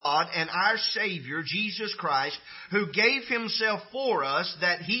God and our Savior, Jesus Christ, who gave Himself for us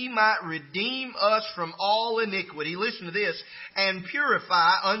that He might redeem us from all iniquity. Listen to this. And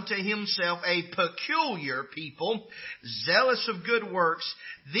purify unto Himself a peculiar people, zealous of good works.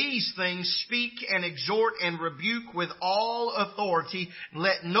 These things speak and exhort and rebuke with all authority.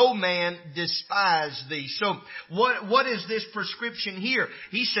 Let no man despise thee. So what is this prescription here?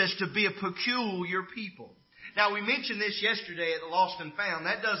 He says to be a peculiar people. Now, we mentioned this yesterday at the Lost and Found.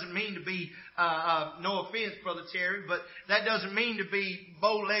 That doesn't mean to be, no offense, Brother Terry, but that doesn't mean to be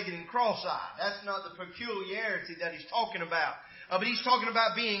bow-legged and cross-eyed. That's not the peculiarity that he's talking about. But he's talking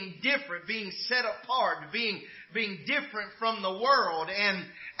about being different, being set apart, being different from the world. And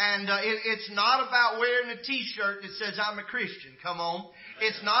it's not about wearing a t-shirt that says, I'm a Christian. Come on.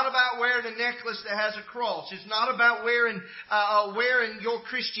 It's not about wearing a necklace that has a cross. It's not about wearing your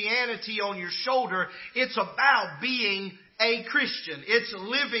Christianity on your shoulder. It's about being a Christian. It's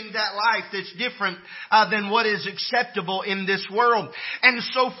living that life that's different than what is acceptable in this world. And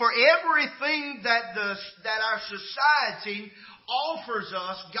so for everything that our society offers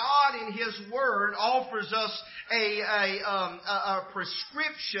us, God in His Word offers us a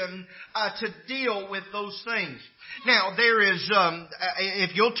prescription to deal with those things. Now, there is,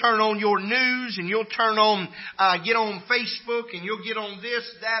 if you'll turn on your news and you'll turn on, get on Facebook and you'll get on this,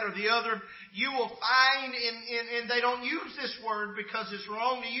 that, or the other, you will find, and they don't use this word because it's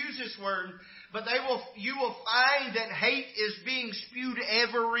wrong to use this word, but you will find that hate is being spewed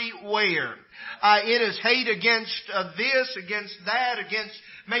everywhere. It is hate against this, against that, against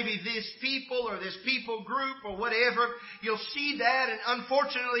maybe this people or this people group or whatever. You'll see that, and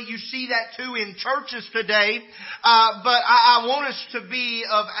unfortunately you see that too in churches today. But I want us to be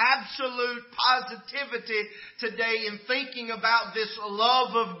of absolute positivity today in thinking about this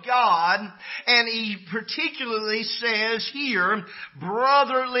love of God. And He particularly says here,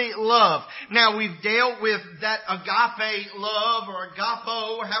 brotherly love. Now, we've dealt with that agape love or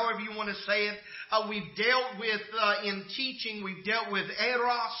agapo, however you want to say it. We've dealt with, in teaching, we've dealt with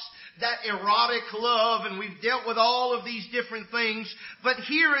eros, that erotic love, and we've dealt with all of these different things. But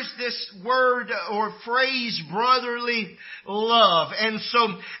here is this word or phrase, brotherly love. And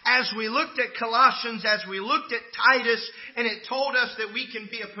so as we looked at Colossians, as we looked at Titus, and it told us that we can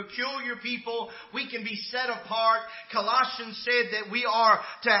be a peculiar people, we can be set apart. Colossians said that we are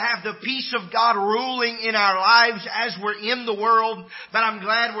to have the peace of God ruling in our lives as we're in the world. But I'm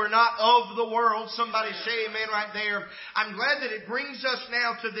glad we're not of the world. Somebody say amen right there. I'm glad that it brings us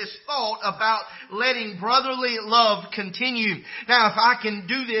now to this thought about letting brotherly love continue. Now, if I can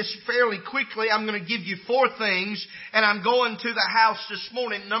do this fairly quickly, I'm going to give you 4 things, and I'm going to the house this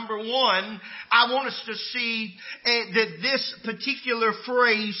morning. Number 1, I want us to see that this particular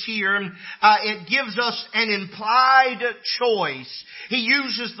phrase here, it gives us an implied choice. He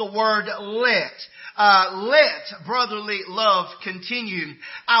uses the word let brotherly love continue.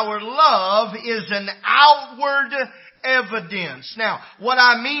 Our love is an outward evidence. Now, what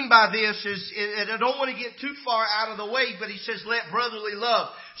I mean by this is, I don't want to get too far out of the way, but he says, let brotherly love.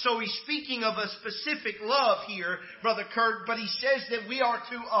 So he's speaking of a specific love here, Brother Kurt, but he says that we are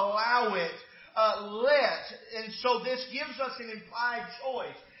to allow it. And so this gives us an implied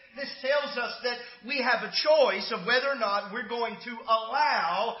choice. This tells us that we have a choice of whether or not we're going to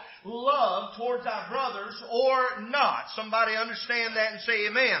allow love towards our brothers or not. Somebody understand that and say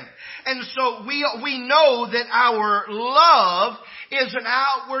amen. And so we know that our love is an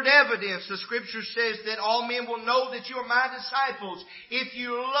outward evidence. The Scripture says that all men will know that you are my disciples if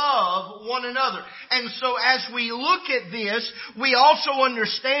you love one another. And so as we look at this, we also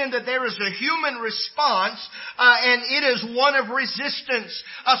understand that there is a human response, and it is one of resistance.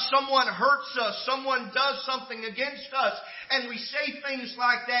 Someone hurts us, someone does something against us, and we say things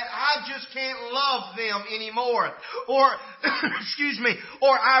like that, I just can't love them anymore. Or,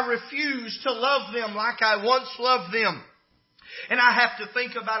 or I refuse to love them like I once loved them. And I have to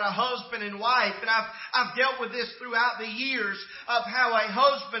think about a husband and wife, and I've dealt with this throughout the years of how a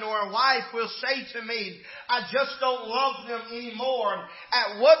husband or a wife will say to me, I just don't love them anymore.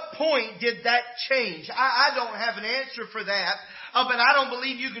 At what point did that change? I don't have an answer for that. But I don't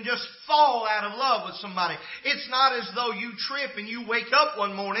believe you can just fall out of love with somebody. It's not as though you trip and you wake up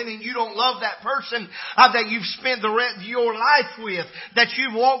one morning and you don't love that person that you've spent the rest of your life with, that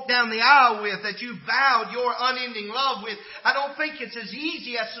you've walked down the aisle with, that you've vowed your unending love with. I don't think it's as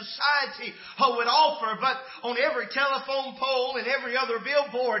easy as society would offer, but on every telephone pole and every other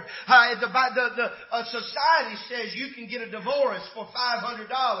billboard, the society says you can get a divorce for $500,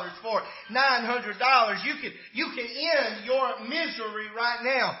 for $900. You can end your misery right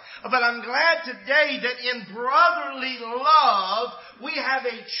now. But I'm glad today that in brotherly love We have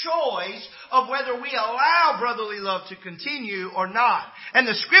a choice of whether we allow brotherly love to continue or not. And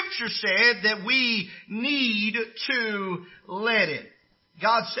the Scripture said that we need to let it.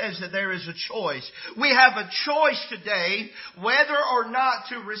 God says that there is a choice. We have a choice today whether or not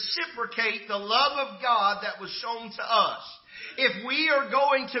to reciprocate the love of God that was shown to us. If we are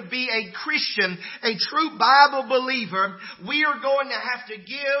going to be a Christian, a true Bible believer, we are going to have to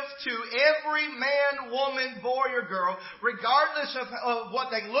give to every man, woman, boy, or girl, regardless of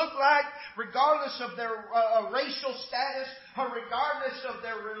what they look like, regardless of their racial status, or regardless of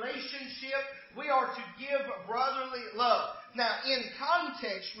their relationship, we are to give brotherly love. Now, in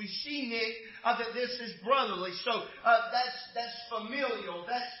context, we see, Nick, that this is brotherly. So that's familial.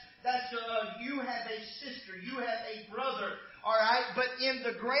 That's you have a sister, you have a brother. All right, but in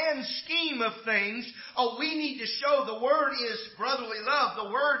the grand scheme of things, we need to show the word is brotherly love.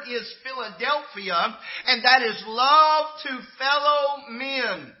 The word is Philadelphia, and that is love to fellow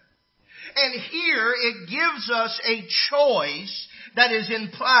men. And here it gives us a choice that is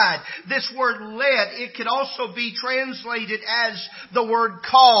implied. This word led, it could also be translated as the word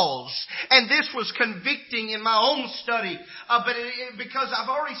calls. And this was convicting in my own study. Because I've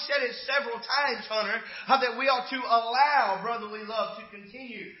already said it several times, Hunter, that we ought to allow brotherly love to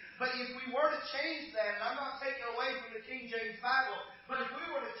continue. But if we were to change that, and I'm not taking away from the King James Bible, but if we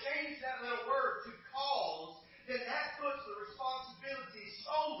were to change that little word to calls, then that puts the responsibility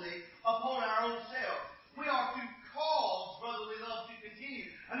solely upon our own self. We are to cause brotherly love to continue.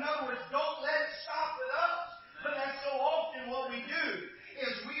 In other words, don't let it stop with us. But that's so often what we do,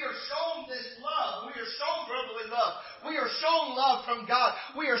 is we are shown this love. We are shown brotherly love. We are shown love from God.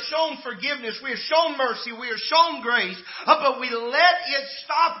 We are shown forgiveness. We are shown mercy. We are shown grace. But we let it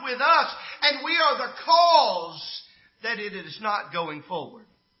stop with us. And we are the cause that it is not going forward.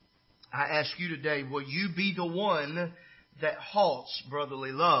 I ask you today, will you be the one that halts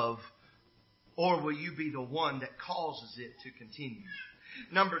brotherly love, or will you be the one that causes it to continue?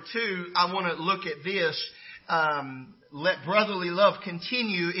 Number two, I want to look at this. Let brotherly love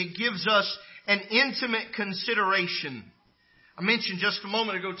continue. It gives us an intimate consideration. I mentioned just a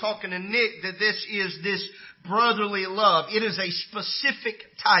moment ago talking to Nick that this is this brotherly love. It is a specific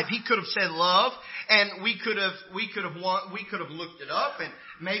type. He could have said love, and we could have looked it up, and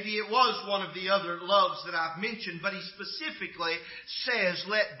maybe it was one of the other loves that I've mentioned, but he specifically says,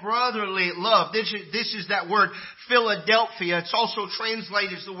 let brotherly love. This is that word Philadelphia. It's also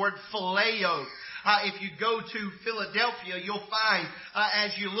translated as the word phileo. If you go to Philadelphia, you'll find,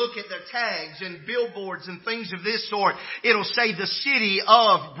 as you look at their tags and billboards and things of this sort, it'll say the city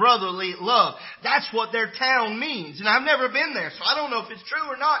of brotherly love. That's what their town means. And I've never been there, so I don't know if it's true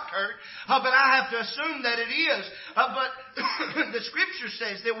or not, Kurt, but I have to assume that it is. But the Scripture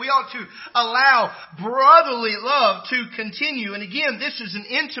says that we ought to allow brotherly love to continue. And again, this is an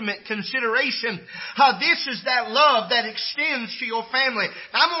intimate consideration. This is that love that extends to your family.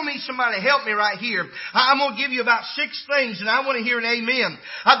 Now, I'm going to need somebody to help me right here. I'm going to give you about 6 things, and I want to hear an amen.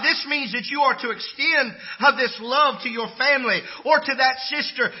 This means that you are to extend this love to your family, or to that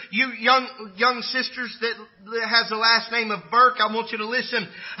sister, you young sisters that has the last name of Burke. I want you to listen.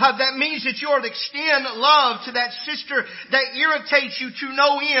 That means that you are to extend love to that sister that irritates you to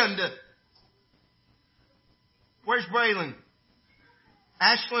no end. Where's Braylon?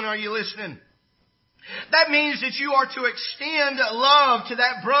 Ashlyn, are you listening? That means that you are to extend love to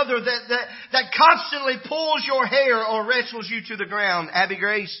that brother that constantly pulls your hair or wrestles you to the ground. Abby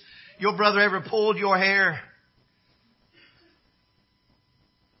Grace, your brother ever pulled your hair?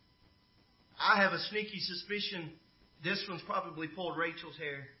 I have a sneaky suspicion this one's probably pulled Rachel's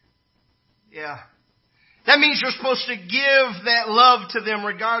hair. Yeah. That means you're supposed to give that love to them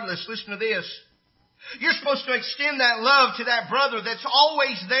regardless. Listen to this. You're supposed to extend that love to that brother that's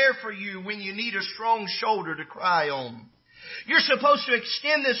always there for you when you need a strong shoulder to cry on. You're supposed to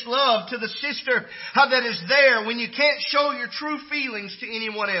extend this love to the sister that is there when you can't show your true feelings to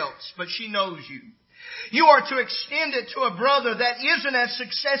anyone else, but she knows you. You are to extend it to a brother that isn't as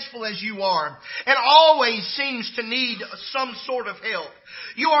successful as you are and always seems to need some sort of help.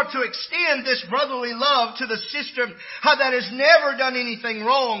 You are to extend this brotherly love to the sister that has never done anything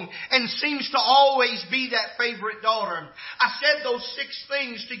wrong and seems to always be that favorite daughter. I said those 6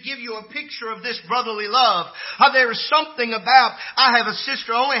 things to give you a picture of this brotherly love. There is something about, I have a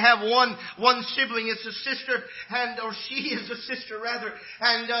sister, I only have one sibling. It's a sister, or she is a sister rather,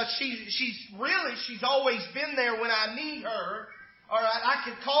 and she's always been there when I need her. All right, I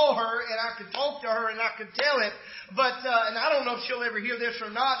could call her and I could talk to her and I could tell it, but and I don't know if she'll ever hear this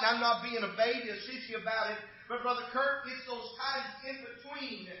or not. And I'm not being a baby, a sissy about it. But Brother Kurt gets those times in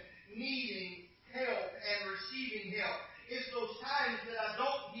between needing help and receiving help. It's those times that I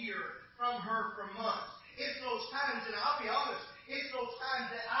don't hear from her for months. It's those times, and I'll be honest, it's those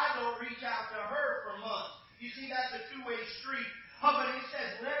times that I don't reach out to her for months. You see, that's a two-way street. But it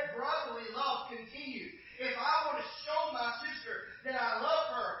says, let brotherly love continue. If I want to show my sister that I love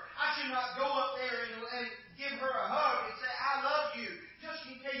her, I should not go up there and give her a hug and say, I love you, just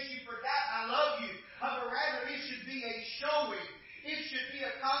in case you forgot I love you. But rather, it should be a showing. It should be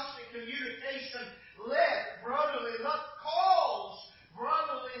a constant communication. Let brotherly love cause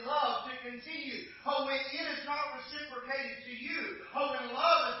brotherly love to continue. When it is not reciprocated to you, when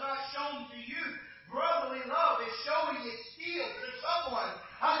love is not shown to you, brotherly love is showing it still to someone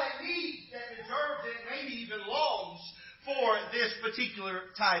that needs, that deserves it, maybe even longs for this particular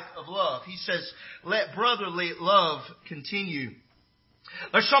type of love. He says, let brotherly love continue.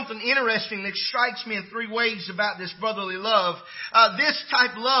 There's something interesting that strikes me in three ways about this brotherly love. This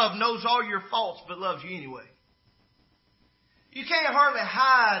type of love knows all your faults but loves you anyway. You can't hardly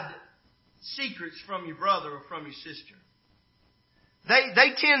hide secrets from your brother or from your sister.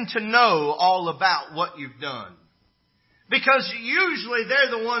 They tend to know all about what you've done. Because usually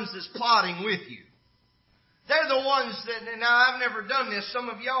they're the ones that's plotting with you. They're the ones that, now I've never done this. Some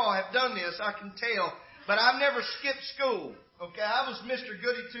of y'all have done this, I can tell. But I've never skipped school. Okay, I was Mr.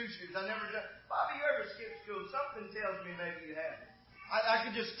 Goody Two-Shoes. I never done. Bobby, you ever skipped school? Something tells me maybe you haven't. I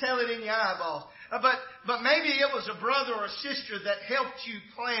could just tell it in your eyeballs. But maybe it was a brother or a sister that helped you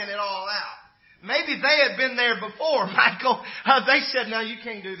plan it all out. Maybe they had been there before, Michael. They said, no, you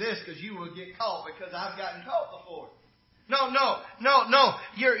can't do this because you will get caught because I've gotten caught before. No.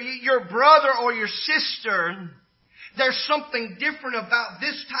 Your brother or your sister, there's something different about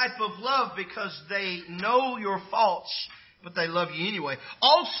this type of love because they know your faults, but they love you anyway.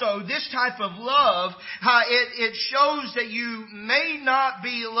 Also, this type of love, it shows that you may not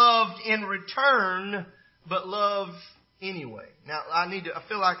be loved in return, but love anyway. Now, I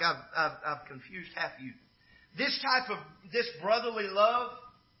feel like I've confused half of you. This brotherly love,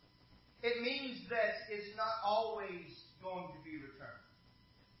 it means that it's not always going to be returned.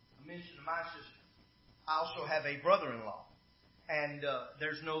 I mentioned to my sister, I also have a brother-in-law, and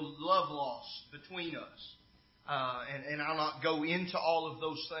there's no love loss between us. And I'll not go into all of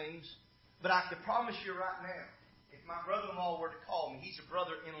those things. But I can promise you right now, if my brother-in-law were to call me, he's a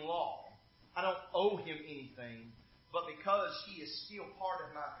brother-in-law. I don't owe him anything. But because he is still part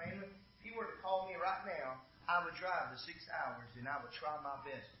of my family, if he were to call me right now, I would drive the 6 hours and I would try my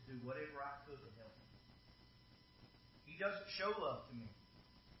best to do whatever I could to help him. He doesn't show love to me.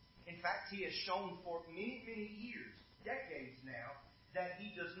 In fact, he has shown for many, many years, decades now, that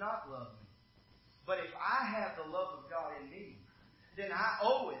he does not love me. But if I have the love of God in me, then I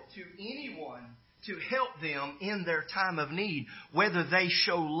owe it to anyone to help them in their time of need, whether they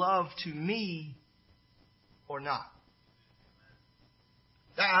show love to me or not.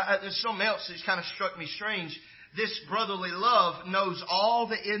 There's something else that's kind of struck me strange. This brotherly love knows all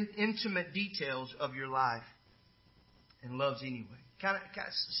the intimate details of your life and loves anyway.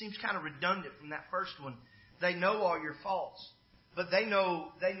 Seems kind of redundant from that first one. They know all your faults, but they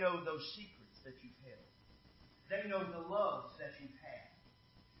know those secrets that you've held. They know the loves that you've had.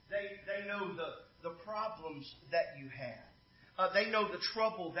 They know the problems that you had. They know the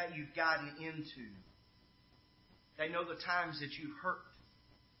trouble that you've gotten into. They know the times that you've hurt.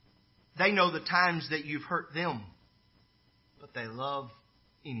 They know the times that you've hurt them. But they love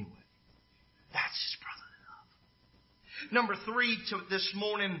anyway. That's His brotherly love. Number 3 this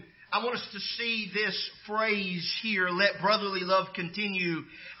morning, I want us to see this phrase here, let brotherly love continue,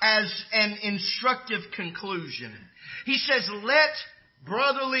 as an instructive conclusion. He says, let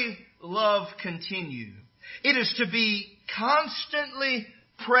brotherly love continue. It is to be constantly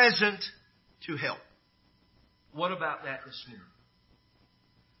present to help. What about that this morning?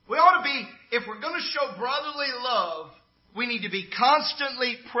 We ought to be, if we're going to show brotherly love, we need to be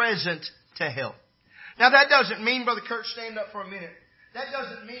constantly present to help. Now that doesn't mean, Brother Kurt, stand up for a minute. That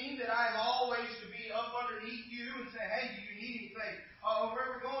doesn't mean that I'm always to be up underneath you and say, hey, do you need anything? Where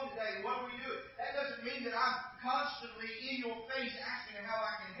are we going today? What are we doing? That doesn't mean that I'm constantly in your face asking how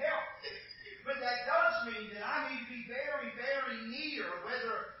I can help. But that does mean that I need to be very, very near,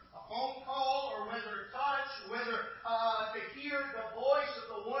 whether a phone call or whether touch, whether to hear the voice of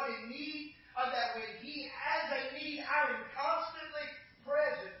the one in need, that when he has a need, I am constantly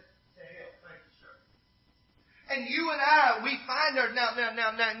present to help. Thank you, sir. And you and I, we find our...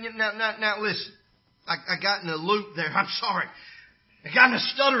 Now, listen. I got in a loop there. I'm sorry. I got in a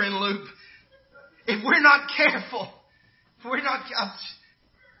stuttering loop. If we're not careful, if we're not...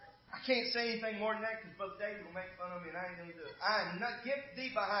 I can't say anything more than that because Brother David will make fun of me and I ain't going to do it. I am not... Get thee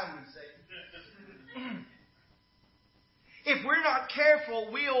behind me, Satan. if we're not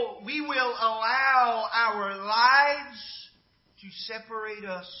careful, we will allow our lives to separate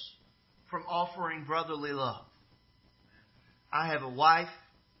us from offering brotherly love. I have a wife.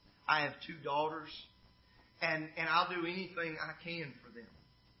 I have 2 daughters. And I'll do anything I can for them.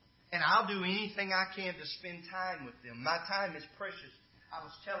 And I'll do anything I can to spend time with them. My time is precious. I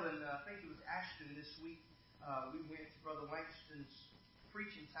was telling, I think it was Ashton this week, we went to Brother Langston's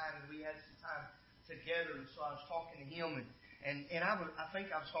preaching time, and we had some time together. And so I was talking to him, and I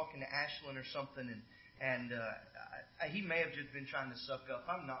think I was talking to Ashlyn or something, and he may have just been trying to suck up.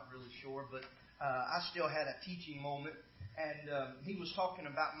 I'm not really sure, but I still had a teaching moment. And he was talking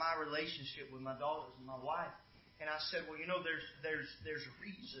about my relationship with my daughters and my wife. And I said, well, there's a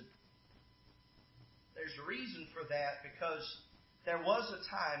reason. There's a reason for that, because there was a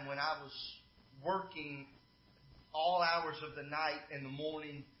time when I was working all hours of the night and the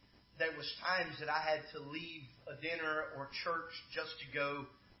morning. There was times that I had to leave a dinner or church just to go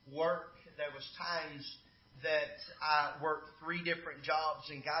work. There was times that I worked 3 different jobs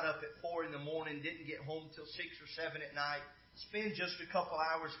and got up at 4 in the morning, didn't get home till 6 or 7 at night, spend just a couple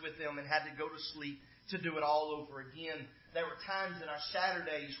hours with them and had to go to sleep to do it all over again. There were times that our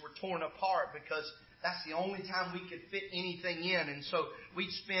Saturdays were torn apart because that's the only time we could fit anything in. And so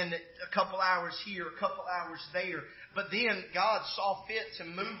we'd spend a couple hours here, a couple hours there. But then God saw fit to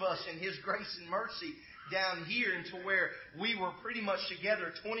move us in His grace and mercy down here into where we were pretty much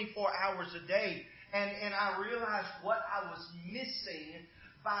together 24 hours a day. And I realized what I was missing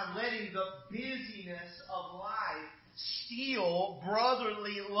by letting the busyness of life steal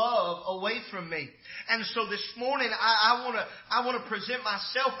brotherly love away from me. And so this morning I want to present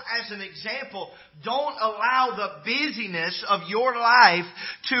myself as an example. Don't allow the busyness of your life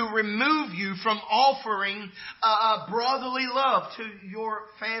to remove you from offering brotherly love to your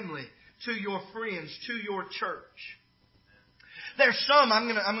family, to your friends, to your church. There's some,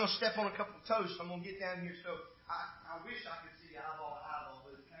 I'm gonna step on a couple of toes, so I'm gonna get down here. So I wish I could see eyeball to eyeball,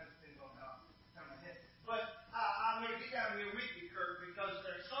 but it kind of depends on how my head. But I'm gonna get down here with you, Kurt, because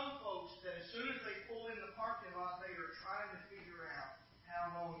there's some folks that as soon as they pull in the parking lot, they are trying to figure out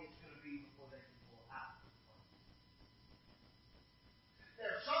how long it's gonna be before they can pull out.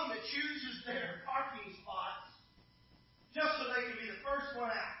 There are some that chooses their parking spots just so they can be the first one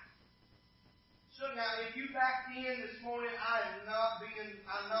out. So now, if you backed in this morning, I'm not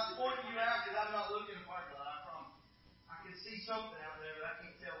pointing you out because I'm not looking at the parking lot, I promise. I can see something out there, but I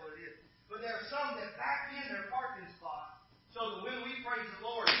can't tell what it is. But there are some that back in their parking spot so that when we praise the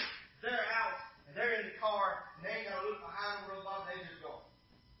Lord, they're out and they're in the car and they ain't got to look behind them real long, they just go.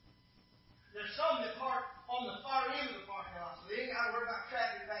 There's some that park on the far end of the parking lot, so they ain't got to worry about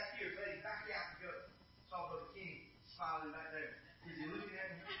traffic back here, so they can back out and go. Saw Brother King smiling back there. Is he looking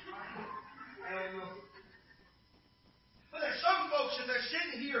at me? But there's some folks that they're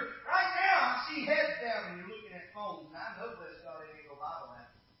sitting here right now. I see heads down and you're looking at phones, and I know bless God ain't no Bible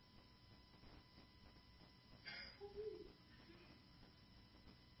app.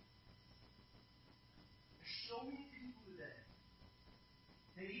 There's so many people today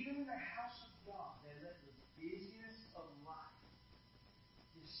that even in the house of God, they let the busyness of life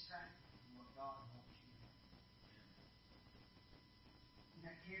distract them from what God wants you to do. And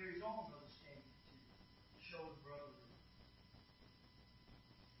that carries on, Brother Stanley, to show the brotherly.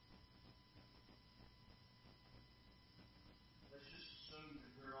 Let's just assume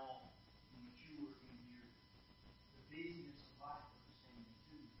that we're all mature in here. The busyness of life, Brother Stanley,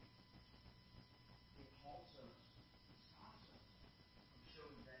 too, it halts us, it stops us from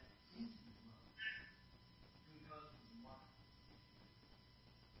showing that intimate love between husband and wife.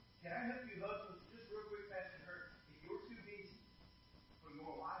 Can I help you, husbands, just real quick, Pastor Hurt? If you're too busy for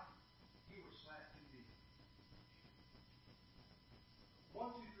your wife, you were slapped too busy. 1,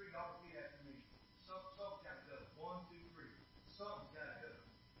 2, 3, y'all repeat after me. Something's got to go. 1, 2, 3. Something's got to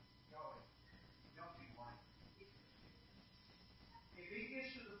go. Y'all too white. If it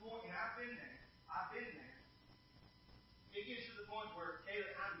gets to the point, and I've been there. It gets to the point where,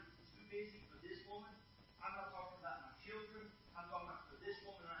 Taylor, I'm too busy for this woman. I'm not talking about my children. I'm talking about for this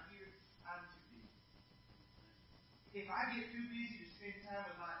woman right here. I'm too busy. If I get too busy to spend time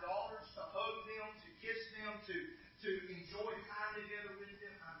with my daughters, to hug them, to kiss them, to enjoy time together with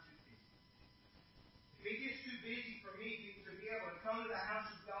them, I'm too busy. If it gets too busy for me to be able to come to the house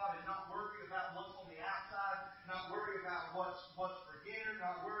of God and not worry about what's on the outside, not worry about what's for dinner,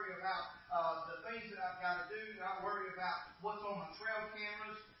 not worry about the things that I've got to do, not worry about what's on my trail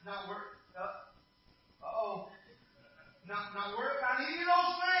cameras, not worry not worry about any of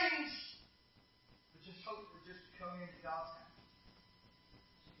those things, but just hope for just to come into God's house.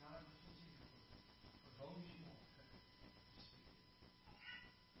 See, God, I'm just as long as you want.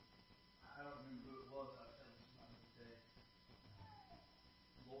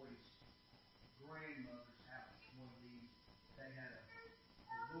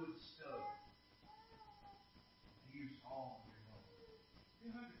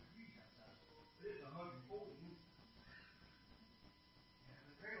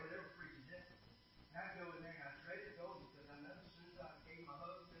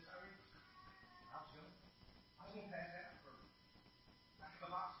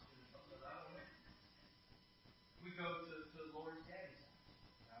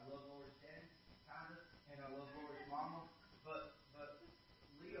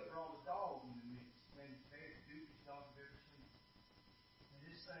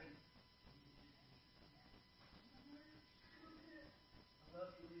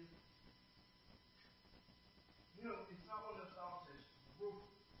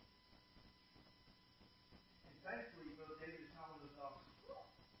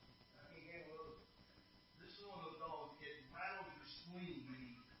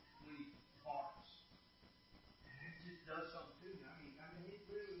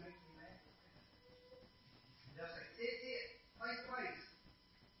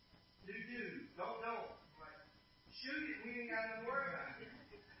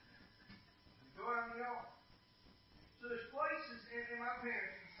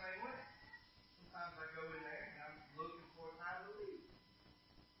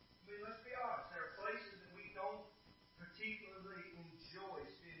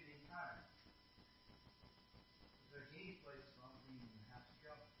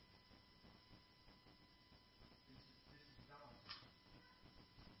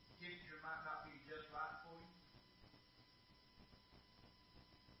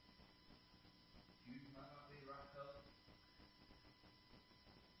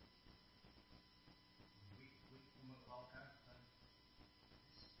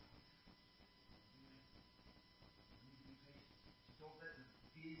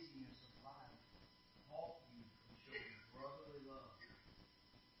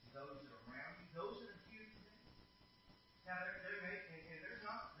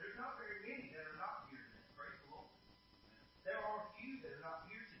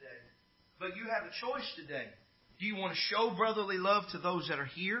 But you have a choice today. Do you want to show brotherly love to those that are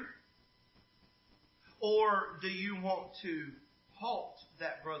here? Or do you want to halt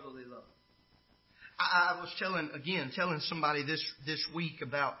that brotherly love? I was telling somebody this week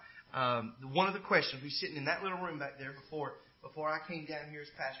about one of the questions. We were sitting in that little room back there before I came down here as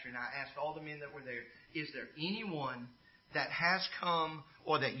pastor, and I asked all the men that were there, is there anyone that has come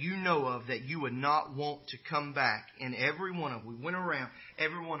or that you know of that you would not want to come back? And every one of them, we went around,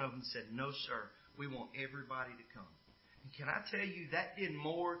 every one of them said, no, sir, we want everybody to come. And can I tell you, that did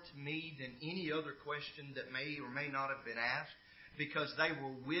more to me than any other question that may or may not have been asked, because they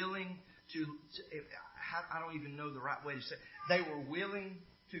were willing to, I don't even know the right way to say it. They were willing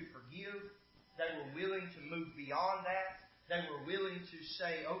to forgive. They were willing to move beyond that. They were willing to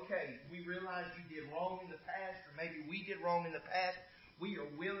say, okay, we realize you did wrong in the past, or maybe we did wrong in the past. We are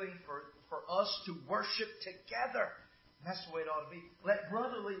willing for us to worship together. And that's the way it ought to be. Let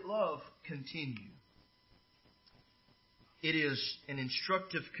brotherly love continue. It is an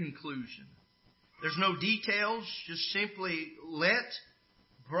instructive conclusion. There's no details, just simply let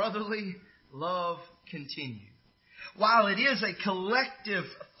brotherly love continue. While it is a collective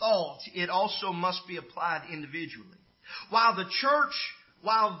thought, it also must be applied individually. While the church,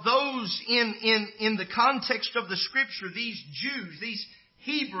 while those in the context of the Scripture, these Jews, these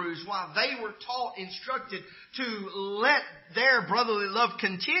Hebrews, while they were taught, instructed to let their brotherly love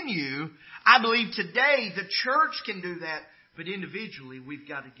continue, I believe today the church can do that, but individually we've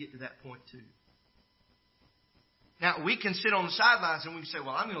got to get to that point too. Now, we can sit on the sidelines and we can say, well,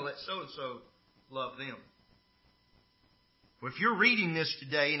 I'm going to let so-and-so love them. Well, if you're reading this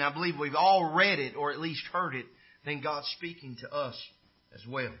today, and I believe we've all read it or at least heard it, then God's speaking to us as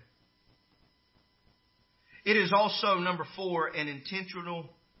well. It is also, number 4, an intentional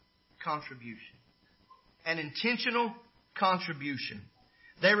contribution. An intentional contribution.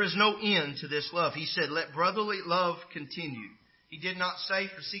 There is no end to this love. He said, let brotherly love continue. He did not say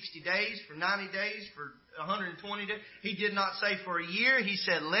for 60 days, for 90 days, for 120 days. He did not say for a year. He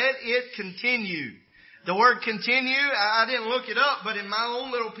said, let it continue. The word continue, I didn't look it up, but in my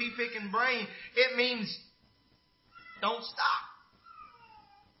own little pea-picking brain, it means don't stop.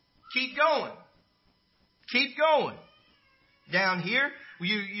 Keep going. Keep going. Down here,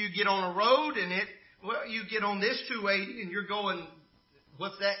 you get on a road and you get on this 280 and you're going,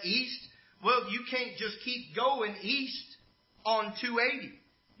 what's that, east? Well, you can't just keep going east on 280.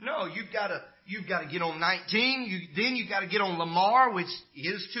 No, you've got to get on 19. Then you've got to get on Lamar, which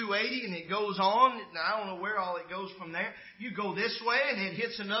is 280, and it goes on. I don't know where all it goes from there. You go this way, and it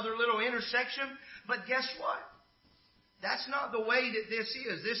hits another little intersection. But guess what? That's not the way that this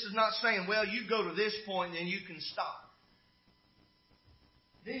is. This is not saying, well, you go to this point, and you can stop.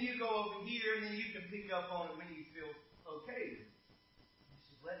 Then you go over here, and then you can pick up on it when you feel okay. He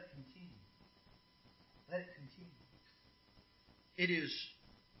says, let it continue. Let it continue. It is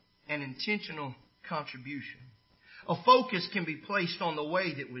an intentional contribution. A focus can be placed on the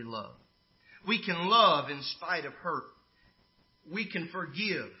way that we love. We can love in spite of hurt. We can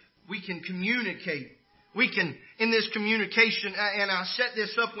forgive. We can communicate. We can, in this communication, and I set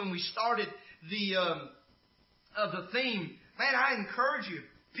this up when we started the theme. Man, I encourage you,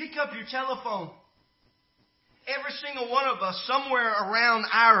 pick up your telephone. Every single one of us, somewhere around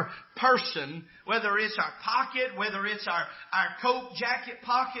our person, whether it's our pocket, whether it's our coat jacket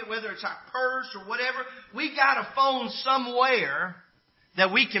pocket, whether it's our purse or whatever, we got a phone somewhere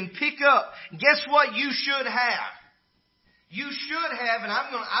that we can pick up. Guess what you should have? You should have, and I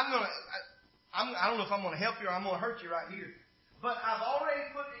don't know if I'm going to help you or I'm going to hurt you right here. But I've already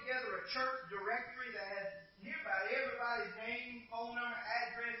put together a church directory that has near about everybody's name, phone number,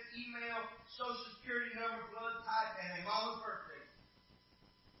 address, email, social security number, blood type, and their mama's birthday.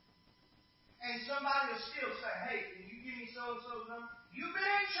 And somebody will still say, hey, can you give me so-and-so's number? You've been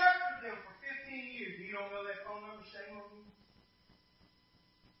in church with them for 15 years. You don't know that phone number? Shame on you.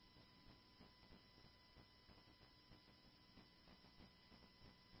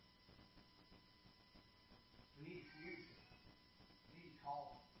 We need to communicate. We need to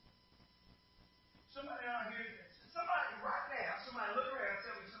call. Somebody out here, somebody right now, somebody look around and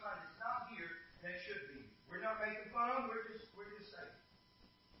tell me somebody that's not here that should be. We're not making fun, we're just saying.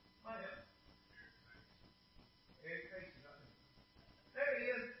 My help. Eric Pace is not here. There he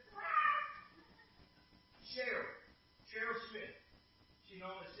is. Cheryl Smith. She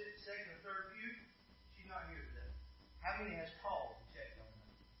normally sits second or third pew. She's not here today. How many has called and checked on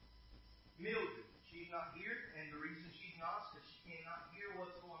her? Mildred. She's not here, and the reason she's not is because she cannot hear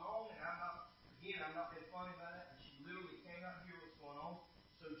what's going on, and I'm not being funny about that, but she literally cannot hear what's going on,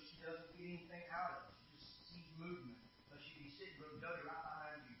 so she doesn't get anything out of it. She just sees movement. But she'd be sitting right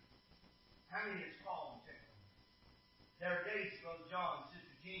behind you. How many is called and checked on me? There are days, Brother John,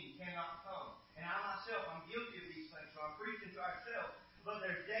 Sister Jean cannot come. And I myself, I'm guilty of these things, so I'm preaching to ourselves. But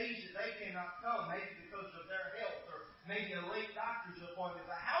there's days that they cannot come, maybe because of their health or maybe a late doctor's appointment.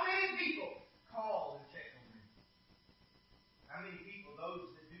 But how many people call and check on me? How many people,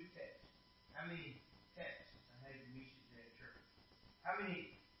 those that do text? How many texts? I had to meet you at church. How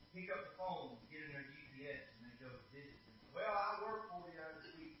many pick up the phone, get in their GPS, and they go visit them? Well, I work 40 hours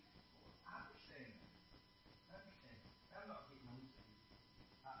a week. I understand. I'm not getting on to you.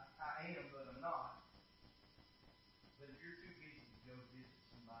 I am, but I'm not. But if you're too busy to go visit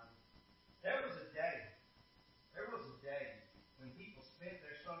somebody, there was a day when people spent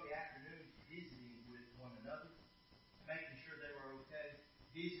their Sunday afternoons visiting with one another, making sure they were okay,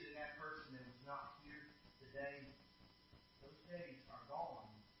 visiting that person that was not here today. Those days are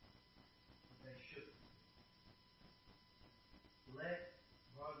gone, but they shouldn't. Let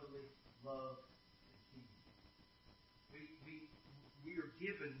brotherly love continue. We are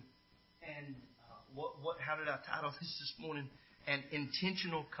given, and how did I title this morning? An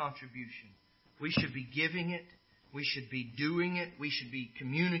intentional contribution. We should be giving it. We should be doing it. We should be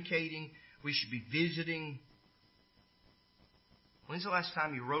communicating. We should be visiting. When's the last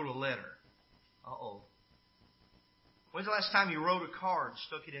time you wrote a letter? Uh-oh. When's the last time you wrote a card,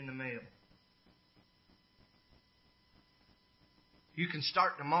 stuck it in the mail? You can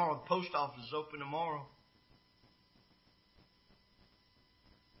start tomorrow. The post office is open tomorrow.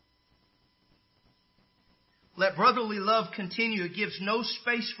 Let brotherly love continue. It gives no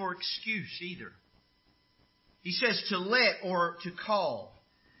space for excuse either. He says to let or to call.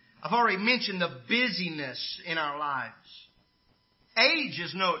 I've already mentioned the busyness in our lives. Age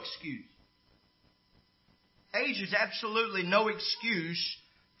is no excuse. Age is absolutely no excuse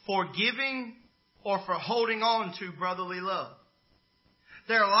for giving or for holding on to brotherly love.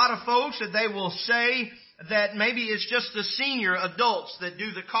 There are a lot of folks that they will say that maybe it's just the senior adults that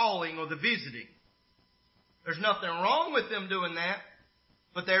do the calling or the visiting. There's nothing wrong with them doing that,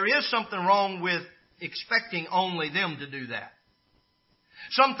 but there is something wrong with expecting only them to do that.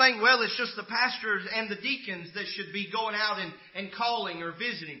 Some think, well, it's just the pastors and the deacons that should be going out and calling or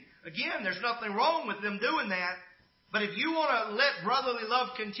visiting. Again, there's nothing wrong with them doing that. But if you want to let brotherly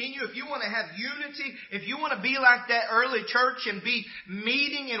love continue, if you want to have unity, if you want to be like that early church and be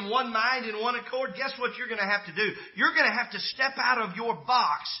meeting in one mind and one accord, guess what you're going to have to do? You're going to have to step out of your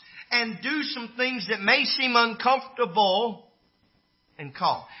box and do some things that may seem uncomfortable and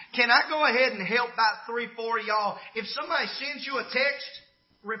call. Can I go ahead and help about 3-4 of y'all? If somebody sends you a text,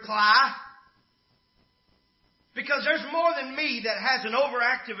 reply. Because there's more than me that has an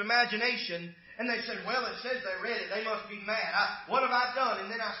overactive imagination. And they said, well, it says they read it. They must be mad. What have I done? And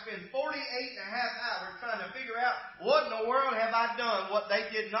then I spend 48 and a half hours trying to figure out what in the world have I done, what they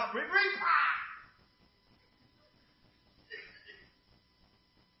did not reply.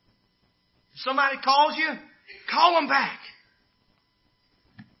 If somebody calls you, call them back.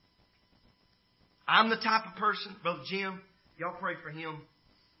 I'm the type of person, Brother Jim, y'all pray for him.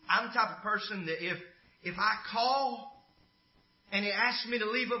 I'm the type of person that if I call and it asks me to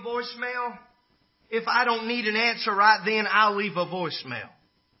leave a voicemail, if I don't need an answer right then, I'll leave a voicemail.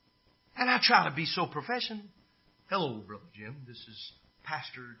 And I try to be so professional. Hello, Brother Jim. This is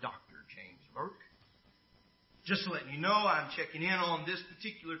Pastor Dr. James Burke. Just letting you know, I'm checking in on this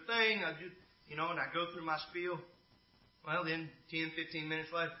particular thing. And I go through my spiel. Well, then 10, 15 minutes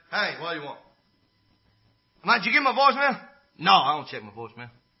later, hey, what do you want? Did you get my voicemail? No, I don't check my voicemail.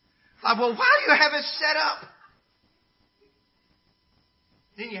 Well, why do you have it set up?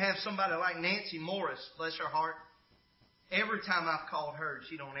 Then you have somebody like Nancy Morris, bless her heart. Every time I've called her,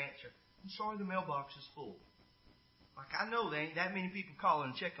 she don't answer. I'm sorry, the mailbox is full. I know there ain't that many people calling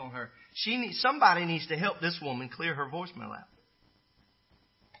and check on her. Somebody needs to help this woman clear her voicemail out.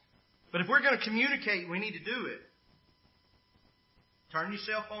 But if we're going to communicate, we need to do it. Turn your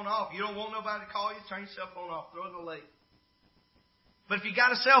cell phone off. You don't want nobody to call you, turn your cell phone off. Throw it in the lake. But if you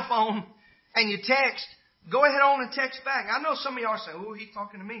got a cell phone and you text, go ahead on and text back. I know some of y'all are saying, oh, he's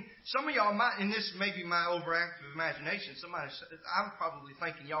talking to me. Some of y'all might, and this may be my overactive imagination, I'm probably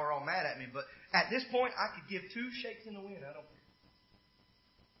thinking y'all are all mad at me, but at this point, I could give 2 shakes in the wind. I don't care.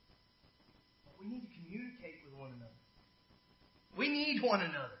 But we need to communicate with one another. We need one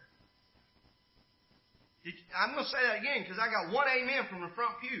another. I'm going to say that again because I got one amen from the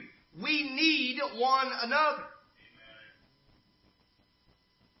front pew. We need one another.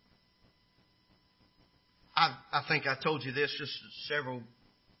 I think I told you this just several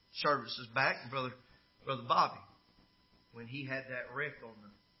services back, Brother Bobby, when he had that wreck on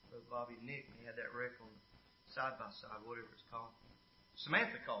Brother Bobby and Nick, when he had that wreck on side by side, whatever it's called.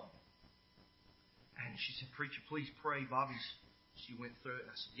 Samantha called me. And she said, "Preacher, please pray. She went through it."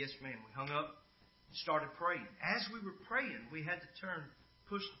 I said, "Yes, ma'am." We hung up and started praying. As we were praying, we had to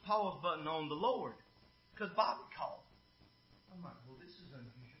push the pause button on the Lord because Bobby called. I'm like, well, this is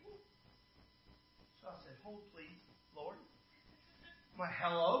unusual. So I said, "Hold, please, Lord." I'm like,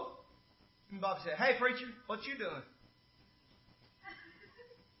 "Hello?" And Bobby said, "Hey, preacher, what you doing?"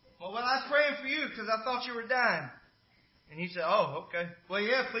 Well, I was praying for you because I thought you were dying. And he said, "Oh, okay. Well,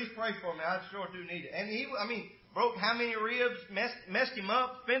 yeah, please pray for me. I sure do need it." And he, broke how many ribs, messed him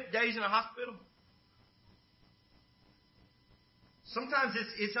up, spent days in a hospital. Sometimes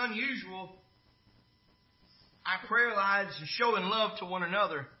it's unusual, our prayer lives and showing love to one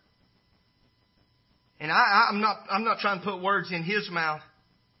another. And I'm not trying to put words in his mouth,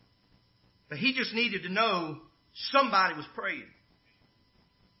 but he just needed to know somebody was praying.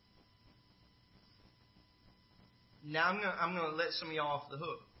 Now I'm going to let some of y'all off the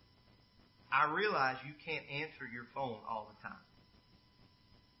hook. I realize you can't answer your phone all the time.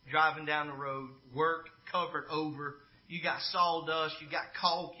 Driving down the road, work covered over, you got sawdust, you got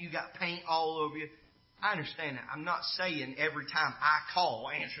caulk, you got paint all over you. I understand that. I'm not saying every time I call,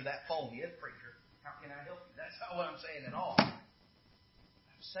 answer that phone. "Yes, preacher, how can I help you?" That's not what I'm saying at all. What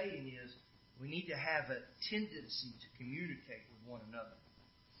I'm saying is we need to have a tendency to communicate with one another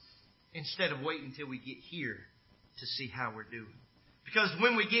instead of waiting until we get here to see how we're doing. Because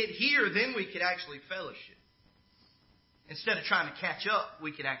when we get here, then we could actually fellowship. Instead of trying to catch up,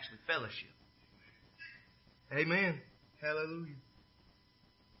 we could actually fellowship. Amen. Hallelujah.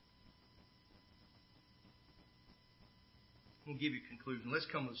 We'll give you a conclusion. Let's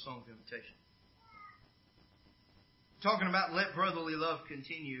come with a song of invitation. Talking about let brotherly love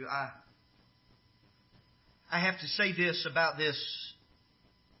continue. I have to say this about this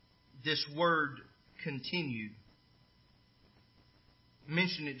word continue. I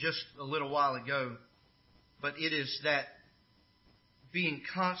mentioned it just a little while ago, but it is that being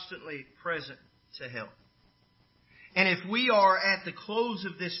constantly present to help. And if we are at the close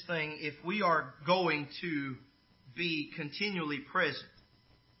of this thing, if we are going to be continually present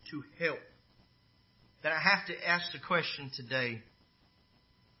to help, then I have to ask the question today,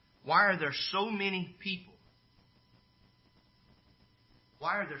 why are there so many people?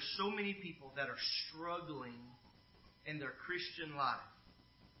 Why are there so many people that are struggling in their Christian life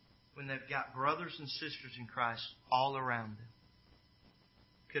when they've got brothers and sisters in Christ all around them?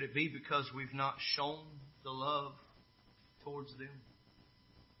 Could it be because we've not shown the love towards them?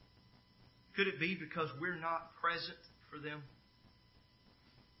 Could it be because we're not present for them?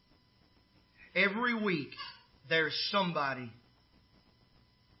 Every week there's somebody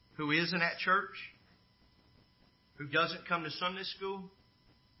who isn't at church, who doesn't come to Sunday school,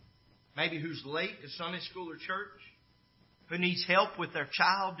 maybe who's late to Sunday school or church, who needs help with their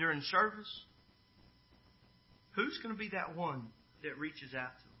child during service. Who's going to be that one that reaches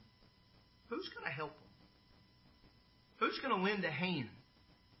out to them? Who's going to help them? Who's going to lend a hand?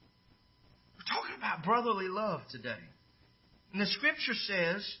 We're talking about brotherly love today. And the Scripture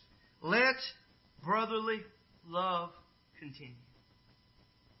says, let brotherly love continue.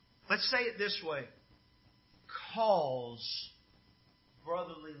 Let's say it this way. Cause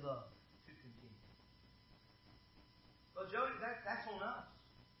brotherly love to continue. Well, Jody, that's on us.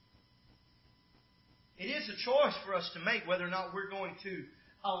 It is a choice for us to make whether or not we're going to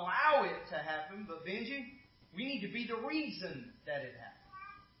allow it to happen. But Benji, we need to be the reason that it happens.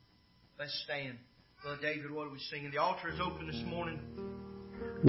 Let's stand. Brother David, what are we singing? The altar is open this morning.